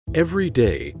Every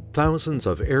day, thousands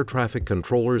of air traffic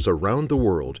controllers around the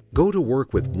world go to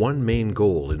work with one main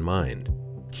goal in mind: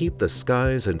 keep the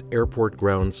skies and airport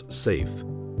grounds safe.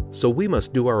 So we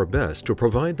must do our best to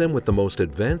provide them with the most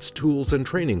advanced tools and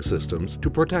training systems to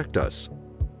protect us.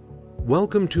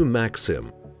 Welcome to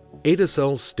MaxSim,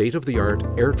 Adacel's state-of-the-art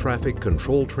air traffic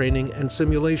control training and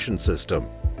simulation system.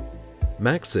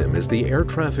 MaxSim is the air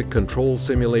traffic control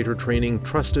simulator training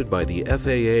trusted by the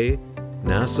FAA,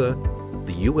 NASA,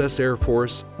 the U.S. Air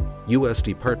Force, U.S.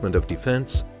 Department of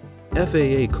Defense,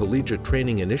 FAA Collegiate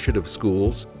Training Initiative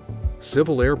schools,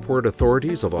 civil airport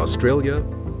authorities of Australia,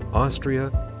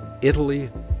 Austria,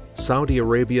 Italy, Saudi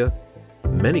Arabia,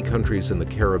 many countries in the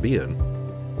Caribbean,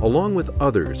 along with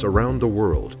others around the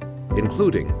world,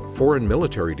 including foreign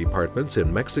military departments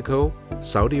in Mexico,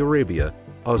 Saudi Arabia,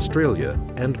 Australia,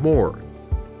 and more,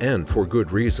 and for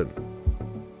good reason.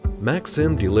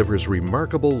 MaxSim delivers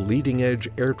remarkable leading-edge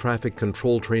air traffic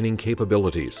control training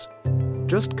capabilities.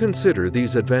 Just consider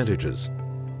these advantages: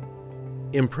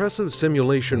 impressive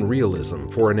simulation realism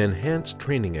for an enhanced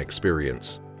training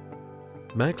experience.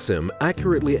 MaxSim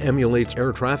accurately emulates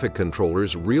air traffic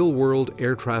controllers' real-world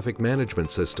air traffic management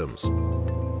systems.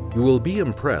 You will be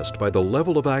impressed by the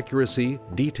level of accuracy,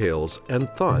 details, and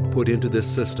thought put into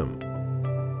this system.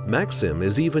 MaxSim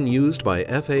is even used by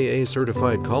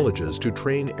FAA-certified colleges to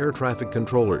train air traffic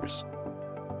controllers.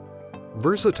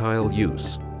 Versatile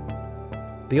use.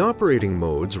 The operating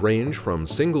modes range from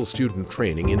single-student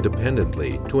training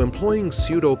independently to employing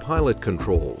pseudo-pilot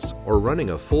controls or running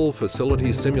a full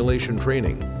facility simulation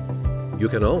training. You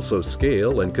can also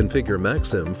scale and configure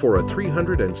MaxSim for a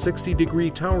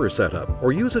 360-degree tower setup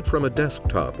or use it from a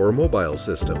desktop or mobile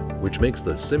system, which makes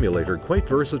the simulator quite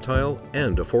versatile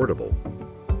and affordable.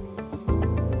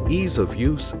 Ease of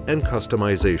use and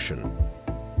customization.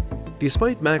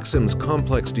 Despite MaxSim's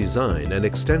complex design and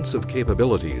extensive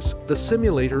capabilities, the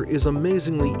simulator is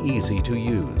amazingly easy to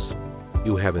use.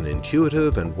 You have an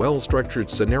intuitive and well-structured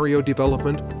scenario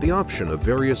development, the option of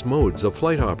various modes of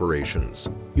flight operations.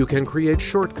 You can create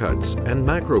shortcuts and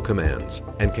macro commands,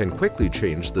 and can quickly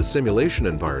change the simulation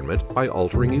environment by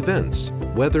altering events,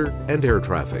 weather, and air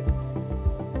traffic.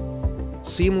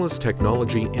 Seamless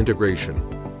technology integration.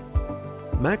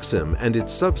 MaxSim and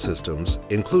its subsystems,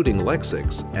 including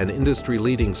Lexix, an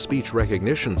industry-leading speech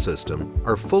recognition system,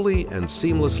 are fully and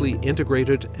seamlessly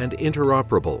integrated and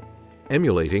interoperable,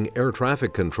 emulating air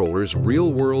traffic controllers'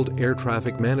 real-world air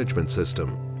traffic management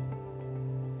system.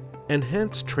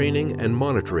 Enhanced training and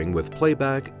monitoring with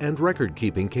playback and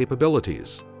record-keeping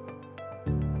capabilities.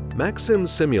 MaxSim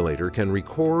Simulator can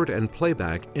record and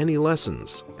playback any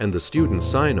lessons, and the student's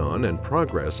sign-on and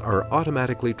progress are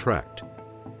automatically tracked.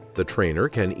 The trainer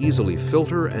can easily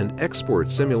filter and export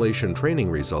simulation training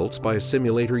results by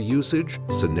simulator usage,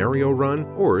 scenario run,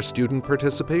 or student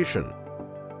participation.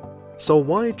 So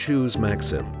why choose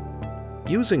MaxSim?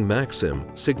 Using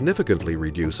MaxSim significantly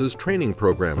reduces training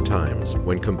program times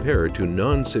when compared to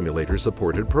non-simulator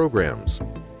supported programs.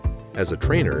 As a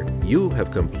trainer, you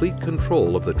have complete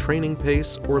control of the training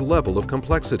pace or level of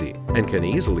complexity and can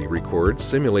easily record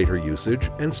simulator usage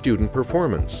and student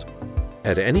performance.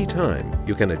 At any time,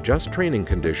 you can adjust training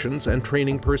conditions and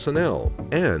training personnel,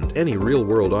 and any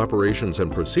real-world operations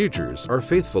and procedures are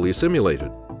faithfully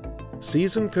simulated.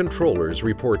 Seasoned controllers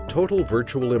report total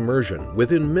virtual immersion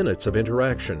within minutes of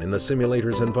interaction in the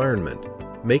simulator's environment,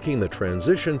 making the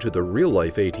transition to the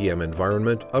real-life ATM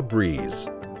environment a breeze.